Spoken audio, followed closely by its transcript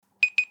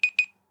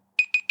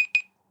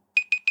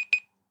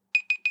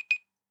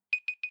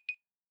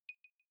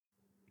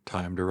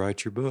Time to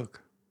write your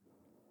book.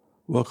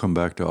 Welcome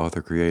back to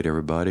Author Create,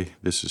 everybody.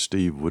 This is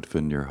Steve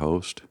Woodfin, your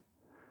host.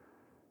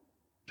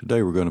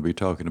 Today we're going to be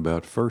talking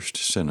about first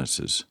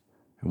sentences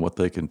and what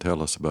they can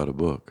tell us about a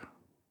book.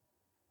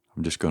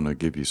 I'm just going to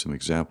give you some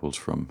examples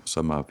from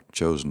some I've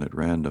chosen at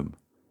random.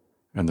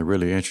 And the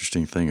really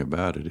interesting thing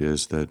about it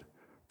is that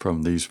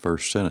from these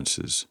first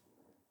sentences,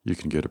 you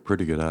can get a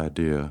pretty good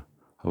idea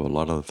of a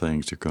lot of the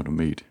things you're going to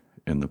meet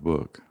in the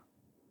book.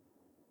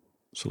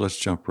 So let's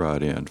jump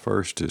right in.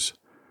 First is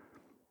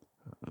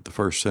the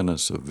first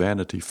sentence of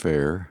Vanity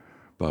Fair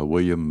by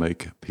William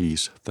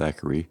Makepeace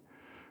Thackeray,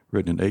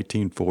 written in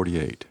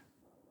 1848.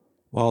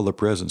 While the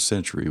present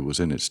century was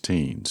in its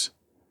teens,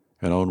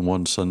 and on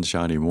one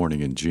sunshiny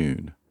morning in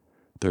June,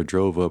 there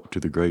drove up to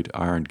the great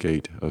iron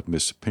gate of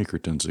Miss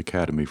Pinkerton's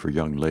Academy for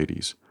Young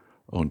Ladies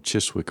on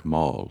Chiswick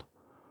Mall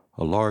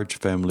a large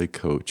family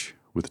coach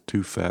with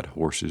 2 fat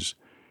horses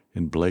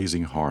in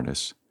blazing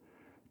harness,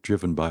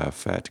 driven by a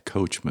fat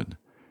coachman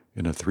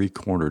in a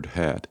 3-cornered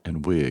hat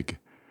and wig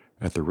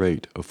at the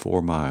rate of 4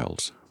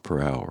 miles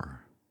per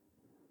hour.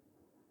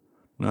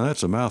 Now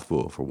that's a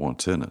mouthful for one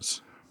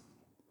sentence.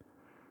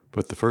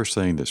 But the first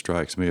thing that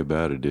strikes me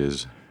about it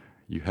is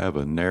you have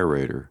a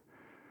narrator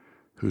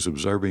who's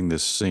observing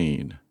this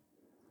scene,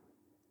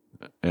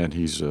 and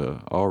he's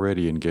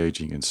already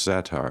engaging in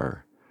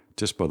satire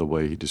just by the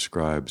way he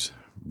describes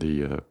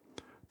the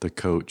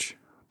coach,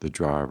 the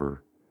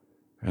driver,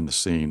 and the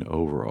scene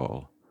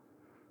overall.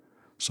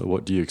 So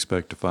what do you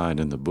expect to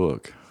find in the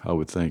book? I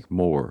would think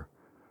more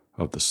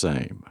of the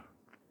same.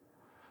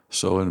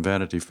 So in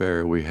Vanity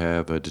Fair, we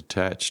have a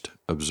detached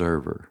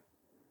observer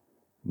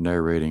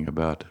narrating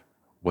about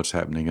what's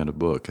happening in a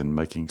book and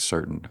making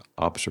certain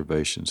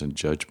observations and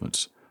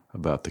judgments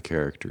about the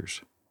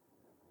characters.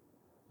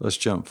 Let's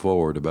jump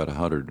forward about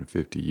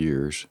 150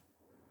 years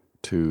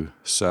to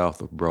South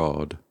of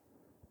Broad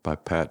by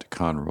Pat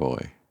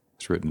Conroy.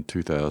 It's written in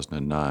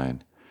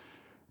 2009.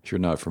 If you're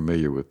not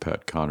familiar with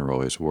Pat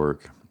Conroy's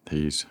work,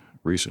 he's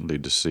recently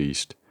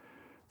deceased,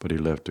 but he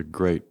left a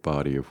great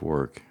body of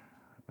work,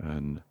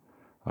 and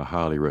I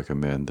highly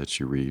recommend that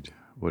you read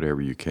whatever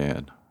you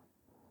can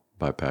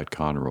by Pat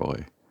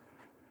Conroy.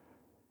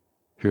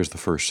 Here's the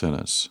first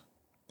sentence.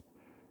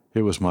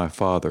 It was my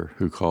father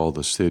who called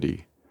the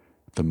city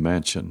the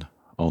mansion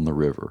on the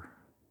river.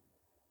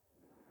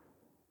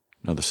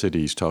 Now the city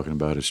he's talking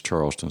about is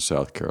Charleston,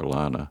 South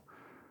Carolina,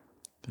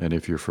 and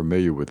if you're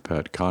familiar with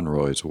Pat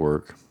Conroy's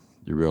work,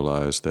 you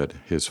realize that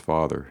his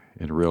father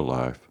in real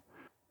life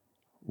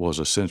was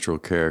a central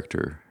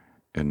character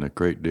in a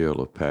great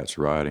deal of Pat's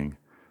writing.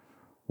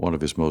 One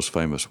of his most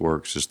famous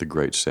works is The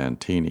Great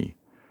Santini,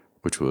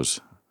 which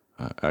was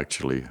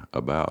actually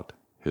about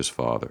his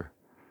father.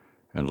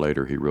 And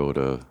later he wrote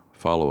a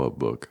follow-up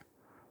book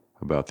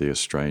about the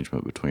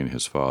estrangement between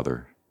his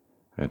father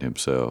and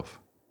himself.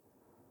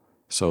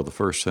 So the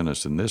first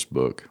sentence in this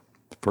book,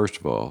 first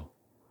of all,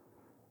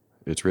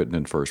 it's written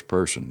in first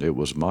person. It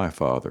was my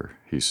father,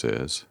 he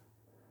says,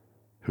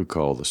 who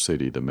called the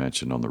city the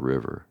mansion on the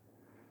river.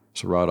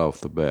 So right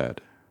off the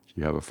bat,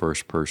 you have a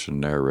first-person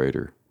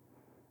narrator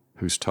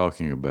who's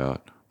talking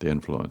about the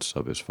influence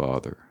of his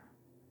father.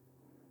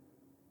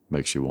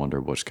 Makes you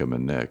wonder what's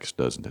coming next,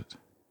 doesn't it?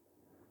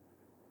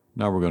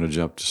 Now we're going to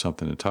jump to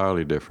something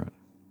entirely different.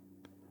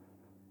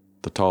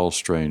 The Tall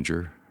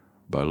Stranger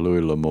by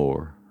Louis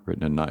L'Amour,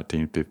 written in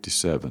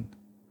 1957.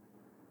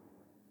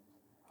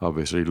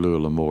 Obviously, Louis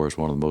L'Amour is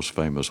one of the most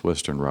famous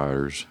Western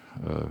writers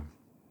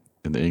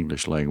in the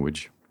English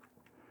language.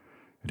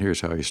 And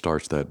here's how he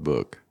starts that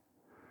book.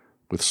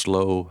 With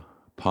slow,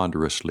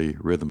 ponderously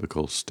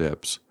rhythmical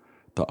steps,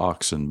 the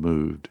oxen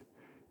moved,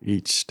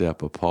 each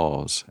step a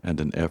pause and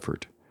an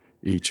effort,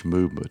 each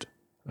movement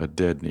a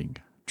deadening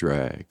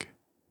drag.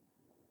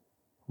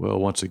 Well,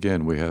 once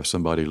again, we have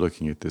somebody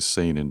looking at this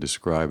scene and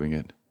describing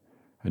it,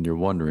 and you're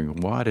wondering,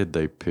 why did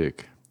they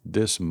pick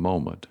this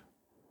moment,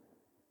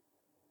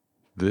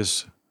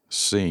 this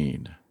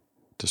scene,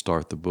 to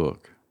start the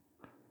book?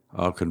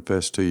 I'll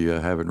confess to you, I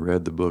haven't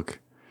read the book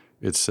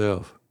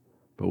itself,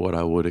 but what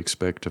I would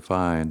expect to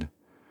find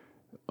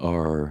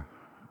are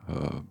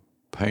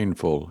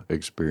painful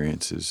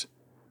experiences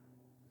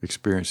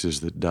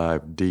that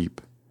dive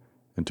deep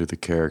into the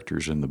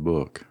characters in the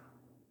book.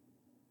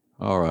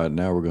 All right,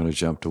 now we're going to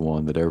jump to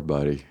one that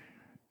everybody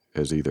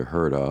has either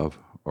heard of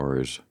or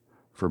is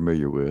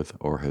familiar with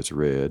or has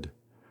read,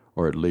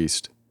 or at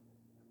least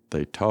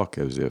they talk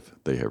as if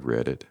they have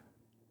read it.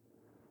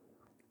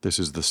 This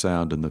is The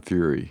Sound and the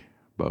Fury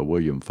by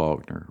William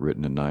Faulkner,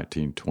 written in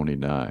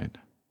 1929.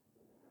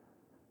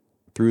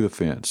 Through the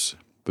fence,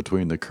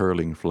 between the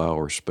curling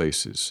flower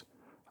spaces,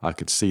 I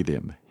could see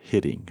them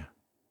hitting.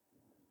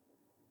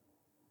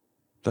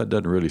 That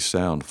doesn't really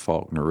sound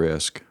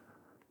Faulkner-esque,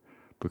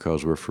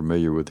 because we're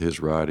familiar with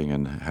his writing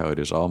and how it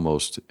is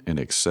almost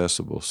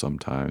inaccessible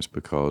sometimes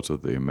because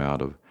of the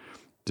amount of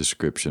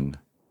description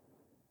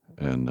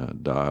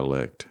and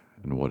dialect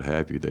and what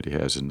have you that he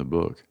has in the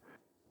book.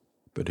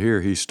 But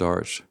here he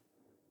starts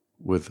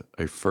with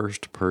a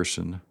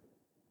first-person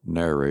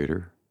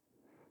narrator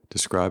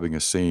describing a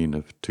scene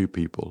of 2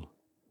 people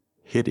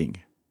hitting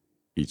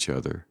each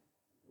other.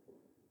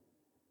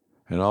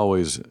 It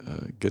always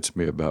gets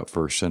me about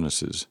first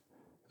sentences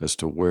as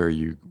to where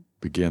you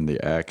begin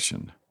the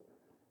action.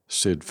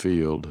 Sid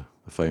Field,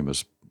 the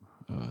famous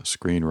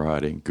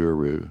screenwriting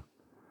guru,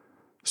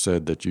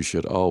 said that you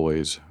should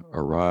always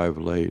arrive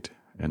late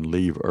and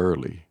leave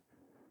early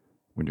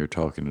when you're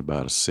talking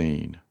about a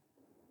scene.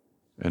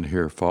 And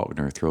here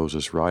Faulkner throws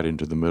us right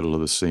into the middle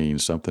of the scene.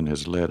 Something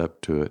has led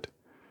up to it.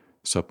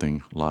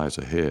 Something lies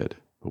ahead,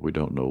 but we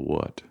don't know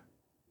what.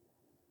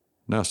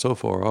 Now, so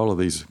far, all of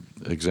these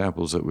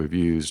examples that we've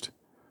used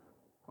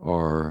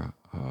are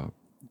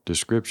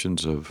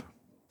descriptions of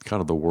kind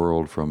of the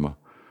world from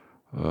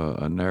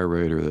a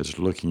narrator that's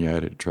looking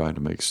at it, trying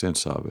to make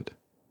sense of it.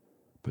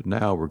 But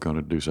now we're going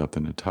to do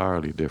something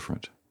entirely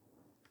different.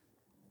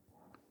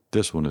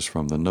 This one is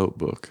from The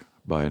Notebook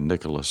by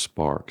Nicholas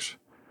Sparks,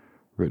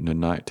 written in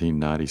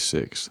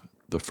 1996.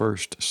 The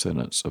first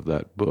sentence of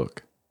that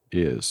book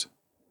is,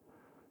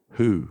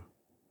 "Who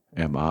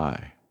am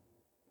I?"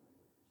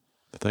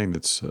 The thing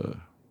that's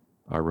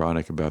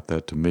ironic about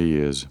that to me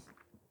is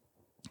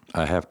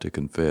I have to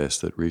confess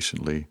that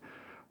recently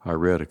I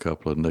read a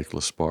couple of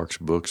Nicholas Sparks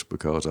books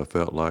because I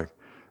felt like,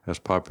 as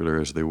popular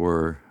as they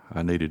were,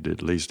 I needed to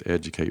at least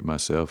educate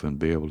myself and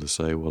be able to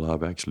say, well,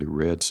 I've actually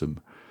read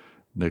some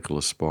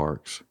Nicholas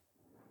Sparks.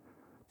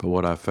 But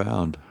what I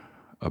found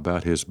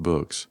about his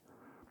books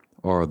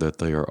are that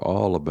they are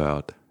all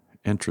about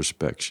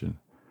introspection.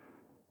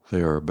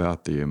 They are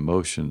about the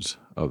emotions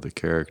of the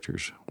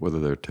characters, whether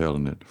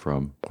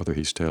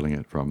he's telling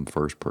it from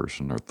first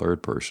person or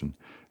third person,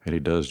 and he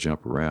does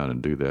jump around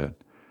and do that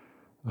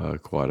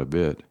quite a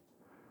bit.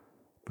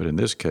 But in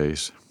this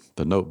case,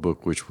 The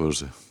Notebook, which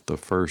was the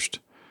first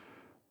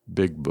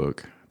big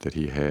book that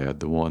he had,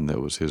 the one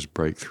that was his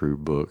breakthrough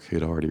book, he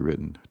had already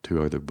written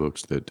 2 other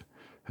books that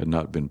had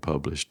not been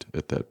published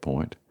at that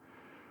point.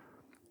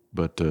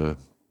 But The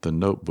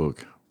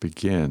Notebook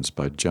begins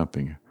by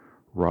jumping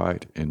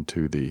right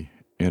into the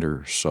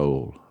inner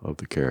soul of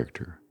the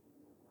character.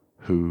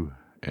 Who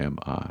am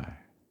I?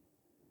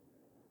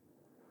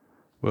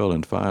 Well,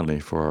 and finally,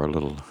 for our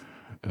little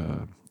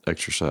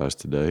exercise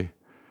today,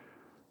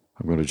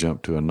 I'm going to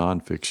jump to a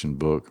nonfiction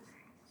book,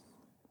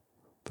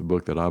 the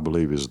book that I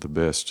believe is the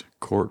best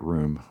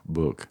courtroom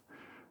book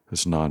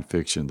that's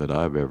nonfiction that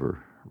I've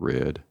ever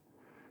read.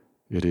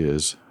 It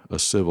is A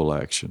Civil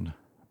Action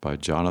by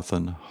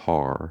Jonathan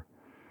Harr,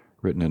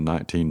 written in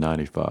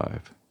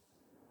 1995.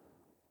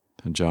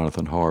 And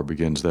Jonathan Harr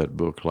begins that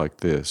book like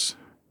this.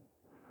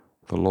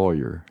 The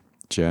lawyer,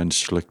 Jan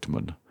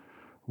Schlichtman,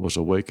 was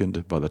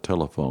awakened by the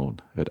telephone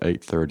at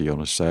 8:30 on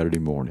a Saturday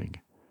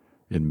morning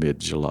in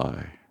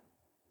mid-July.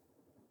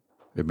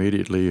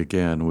 Immediately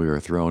again we are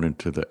thrown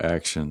into the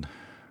action.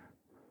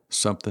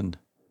 Something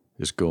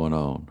is going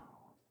on.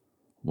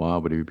 Why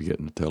would he be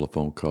getting a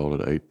telephone call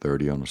at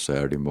 8:30 on a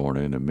Saturday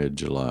morning in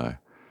mid-July?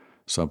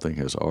 Something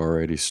has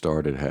already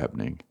started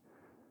happening,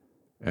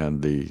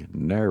 and the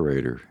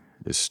narrator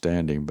is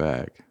standing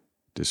back,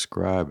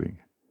 describing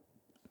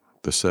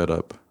the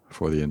setup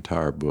for the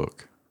entire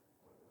book.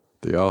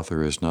 The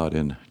author is not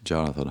in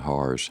Jonathan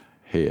Harr's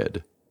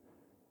head,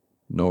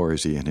 nor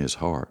is he in his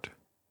heart.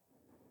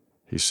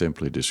 He's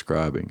simply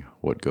describing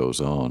what goes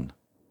on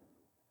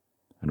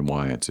and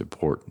why it's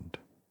important.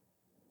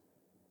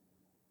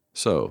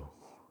 So,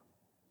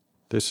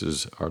 this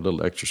is our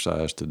little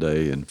exercise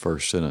today in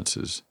first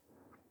sentences.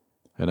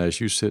 And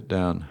as you sit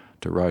down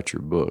to write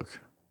your book,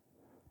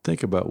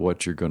 think about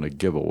what you're going to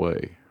give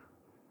away,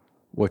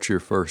 what your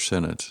first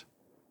sentence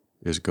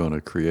is going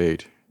to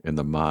create in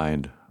the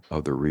mind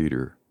of the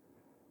reader,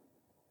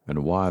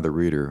 and why the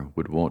reader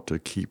would want to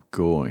keep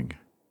going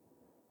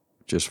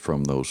just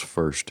from those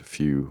first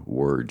few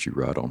words you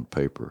write on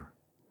paper.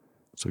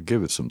 So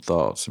give it some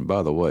thoughts. And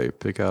by the way,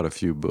 pick out a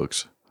few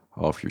books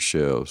off your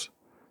shelves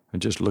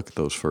and just look at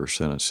those first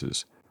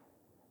sentences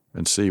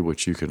and see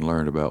what you can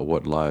learn about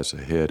what lies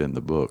ahead in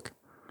the book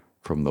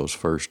from those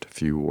first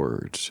few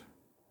words.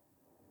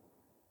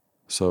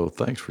 So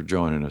thanks for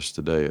joining us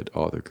today at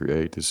Author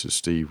Create. This is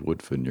Steve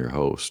Woodfin, your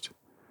host.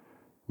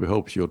 We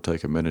hope you'll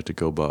take a minute to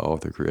go by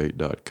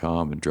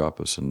authorcreate.com and drop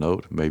us a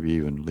note, maybe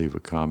even leave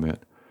a comment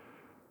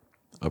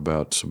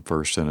about some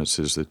first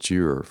sentences that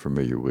you are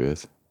familiar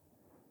with.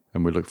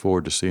 And we look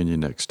forward to seeing you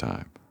next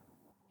time.